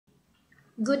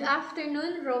Good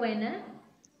afternoon, Rowena.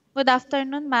 Good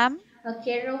afternoon, ma'am.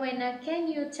 Okay, Rowena, can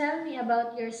you tell me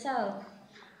about yourself?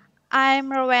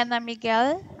 I'm Rowena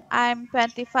Miguel. I'm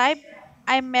 25.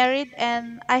 I'm married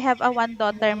and I have a one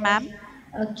daughter, ma'am.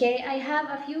 Okay, I have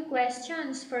a few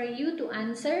questions for you to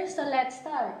answer, so let's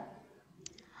start.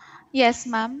 Yes,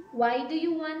 ma'am. Why do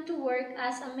you want to work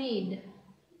as a maid?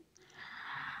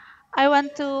 I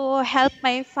want to help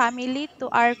my family to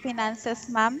our finances,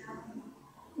 ma'am,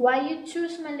 Why you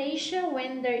choose Malaysia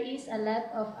when there is a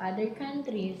lot of other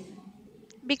countries?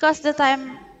 because the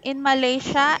time in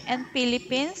Malaysia and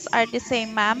Philippines are the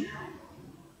same, ma'am,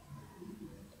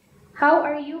 How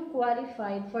are you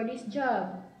qualified for this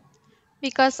job?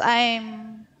 because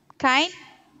I'm kind,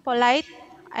 polite,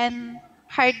 and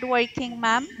hardworking,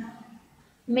 ma'am.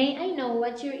 May I know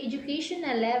what your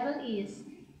educational level is?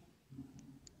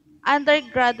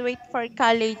 Undergraduate for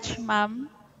college,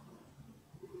 ma'am.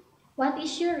 What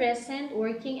is your recent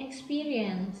working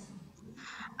experience?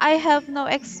 I have no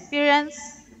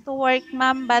experience to work,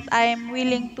 ma'am, but I'm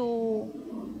willing to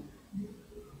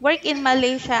work in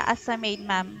Malaysia as a maid,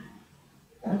 ma'am.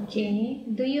 Okay.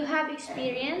 Do you have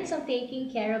experience of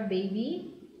taking care of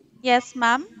baby? Yes,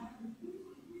 ma'am.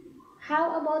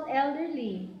 How about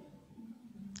elderly?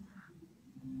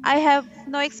 I have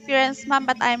no experience, ma'am,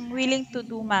 but I'm willing to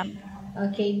do, ma'am.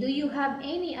 Okay. Do you have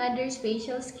any other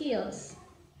spatial skills?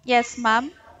 Yes,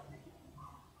 ma'am.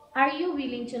 Are you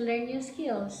willing to learn new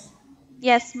skills?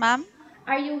 Yes, ma'am.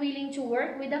 Are you willing to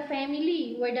work with a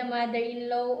family where the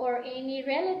mother-in-law or any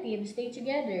relatives stay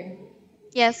together?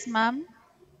 Yes, ma'am.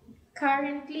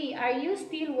 Currently, are you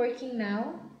still working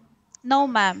now? No,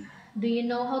 ma'am. Do you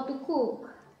know how to cook?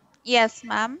 Yes,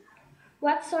 ma'am.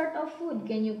 What sort of food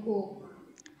can you cook?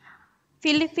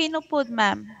 Filipino food,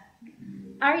 ma'am.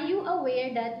 Are you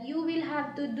aware that you will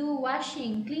have to do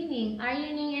washing, cleaning,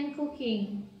 ironing, and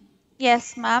cooking?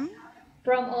 Yes, ma'am.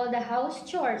 From all the house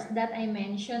chores that I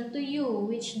mentioned to you,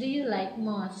 which do you like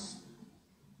most?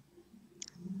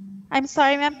 I'm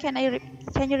sorry, ma'am. Can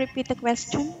you repeat the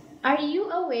question? Are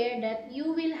you aware that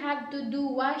you will have to do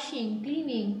washing,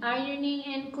 cleaning, ironing,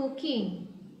 and cooking?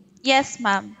 Yes,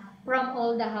 ma'am. From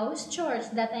all the house chores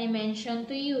that I mentioned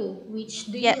to you, which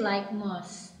do you Yeah. like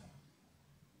most?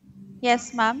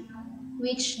 Yes, ma'am.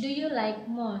 Which do you like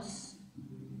most?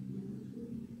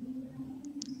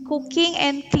 Cooking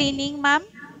and cleaning, ma'am.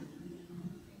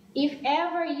 If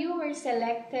ever you were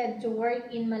selected to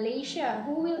work in Malaysia,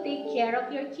 who will take care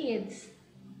of your kids?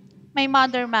 My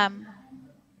mother, ma'am.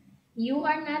 You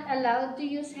are not allowed to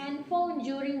use handphone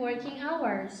during working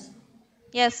hours.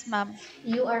 Yes, ma'am.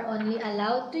 You are only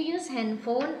allowed to use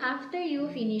handphone after you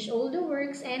finish all the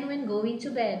works and when going to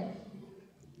bed.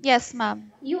 Yes,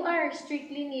 ma'am. You are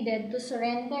strictly needed to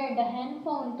surrender the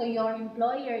handphone to your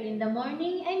employer in the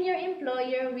morning and your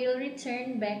employer will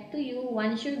return back to you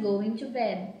once you're going to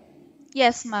bed.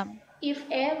 Yes, ma'am. If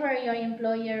ever your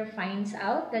employer finds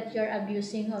out that you're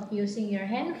abusing of using your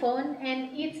handphone and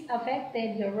it's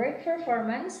affected your work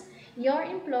performance, your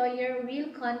employer will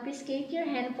confiscate your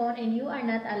handphone and you are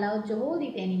not allowed to hold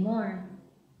it anymore.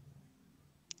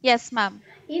 Yes, ma'am.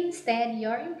 Instead,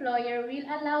 your employer will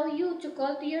allow you to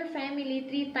call to your family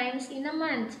 3 times in a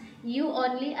month. You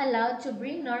only allowed to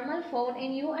bring normal phone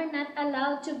and you are not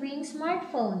allowed to bring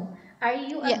smartphone. Are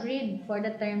you Yeah. agreed for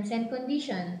the terms and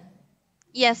condition?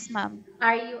 Yes, ma'am.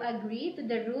 Are you agreed to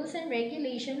the rules and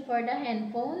regulation for the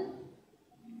handphone?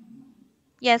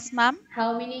 Yes, ma'am.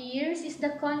 How many years is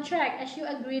the contract as you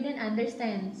agreed and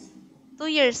understands? 2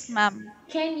 years, ma'am.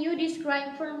 Can you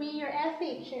describe for me your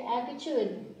ethics, your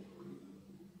attitude?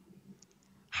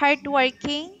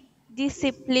 Hardworking,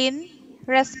 disciplined,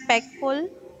 respectful,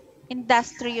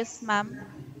 industrious, ma'am.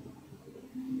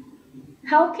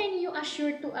 How can you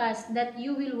assure to us that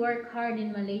you will work hard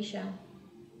in Malaysia?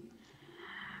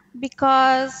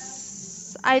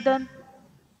 Because I don't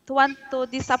want to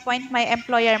disappoint my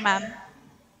employer, ma'am.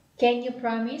 Can you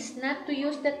promise not to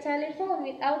use the telephone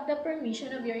without the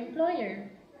permission of your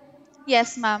employer?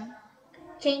 Yes, ma'am.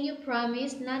 Can you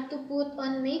promise not to put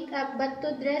on makeup but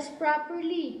to dress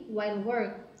properly while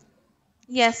work?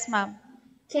 Yes, ma'am.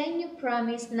 Can you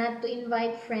promise not to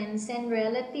invite friends and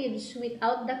relatives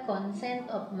without the consent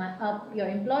of your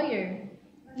employer?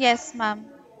 Yes, ma'am.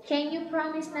 Can you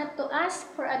promise not to ask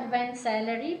for advance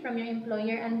salary from your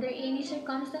employer under any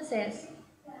circumstances?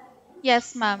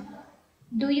 Yes, ma'am.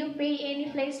 Do you pay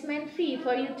any placement fee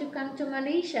for you to come to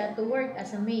Malaysia to work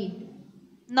as a maid?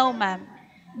 No, ma'am.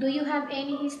 Do you have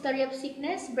any history of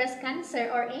sickness, breast cancer,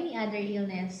 or any other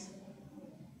illness?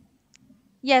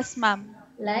 Yes, ma'am.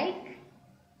 Like,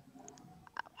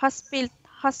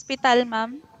 Hospital,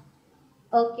 ma'am.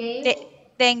 okay, De-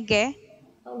 dengue.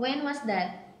 When was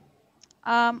that?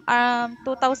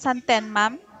 2010,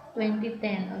 ma'am.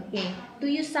 2010. Okay. Do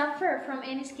you suffer from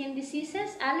any skin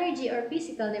diseases, allergy, or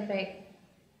physical defect?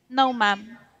 No,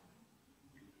 ma'am.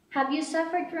 Have you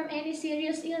suffered from any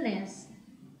serious illness?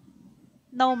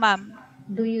 No, ma'am.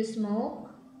 Do you smoke?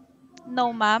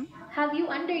 No, ma'am. Have you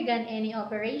undergone any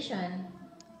operation?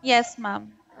 Yes,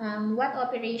 ma'am. What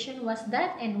operation was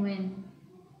that and when?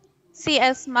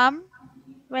 CS, ma'am.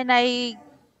 When I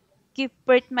give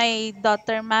birth my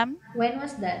daughter, ma'am. When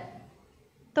was that?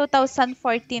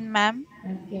 2014, ma'am.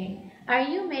 Okay. Are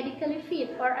you medically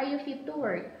fit or are you fit to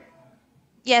work?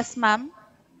 Yes, ma'am.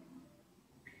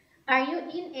 Are you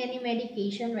in any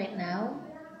medication right now?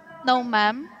 No,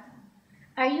 ma'am.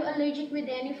 Are you allergic with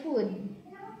any food?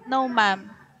 No, ma'am.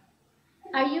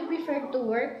 Are you preferred to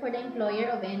work for the employer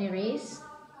of any race?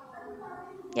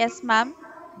 Yes, ma'am.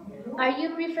 Are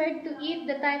you preferred to eat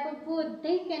the type of food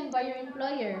taken by your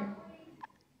employer?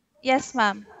 Yes,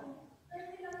 ma'am.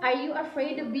 Are you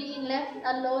afraid of being left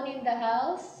alone in the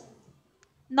house?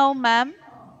 No, ma'am.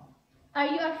 Are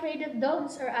you afraid of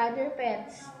dogs or other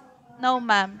pets? No,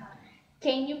 ma'am.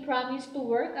 Can you promise to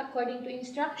work according to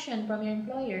instruction from your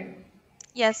employer?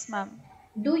 Yes, ma'am.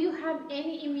 Do you have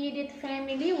any immediate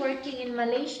family working in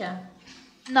Malaysia?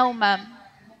 No, ma'am.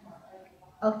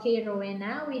 Okay,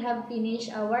 Rowena, we have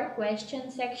finished our question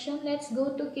section. Let's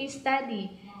go to case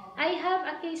study. I have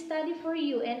a case study for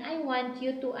you and I want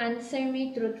you to answer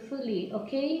me truthfully,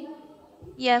 okay?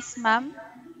 Yes, ma'am.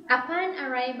 Upon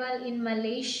arrival in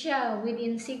Malaysia,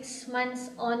 within 6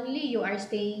 months only you are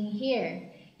staying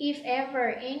here. If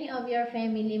ever any of your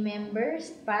family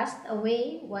members passed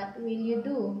away, what will you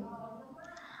do?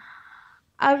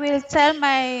 I will tell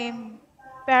my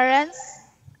parents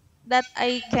that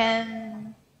I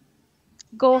can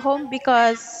go home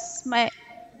because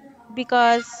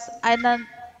I don't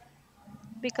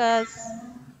because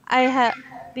I have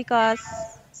because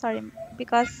sorry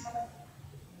because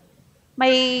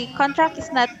my contract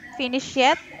is not finished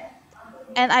yet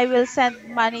and I will send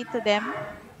money to them.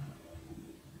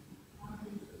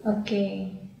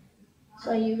 Okay,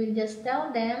 so you will just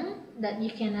tell them that you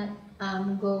cannot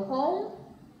go home,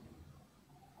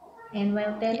 and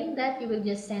while Ye- telling that, you will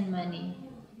just send money.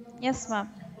 Yes, ma'am.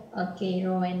 Okay,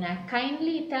 Rowena,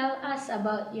 kindly tell us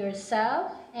about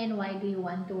yourself and why do you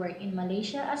want to work in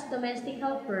Malaysia as domestic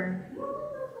helper?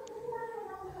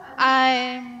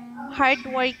 I'm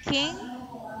hardworking,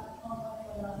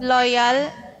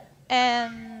 loyal,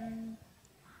 and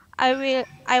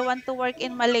I want to work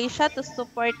in Malaysia to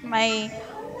support my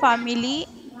family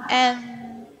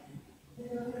and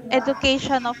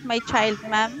education of my child,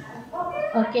 ma'am.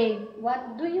 Okay,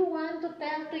 what do you want to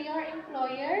tell to your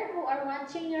employer who are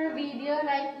watching your video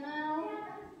right now?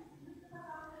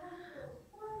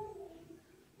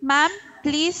 Ma'am,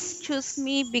 please choose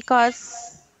me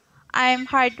because I'm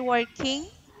hardworking,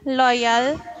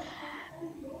 loyal,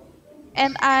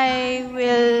 and I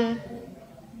will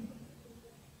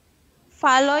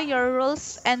follow your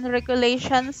rules and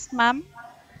regulations, ma'am.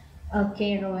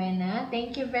 Okay, Rowena,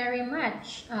 thank you very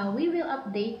much. We will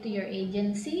update to your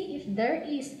agency if there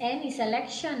is any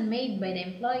selection made by the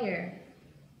employer.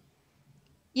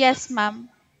 Yes, ma'am.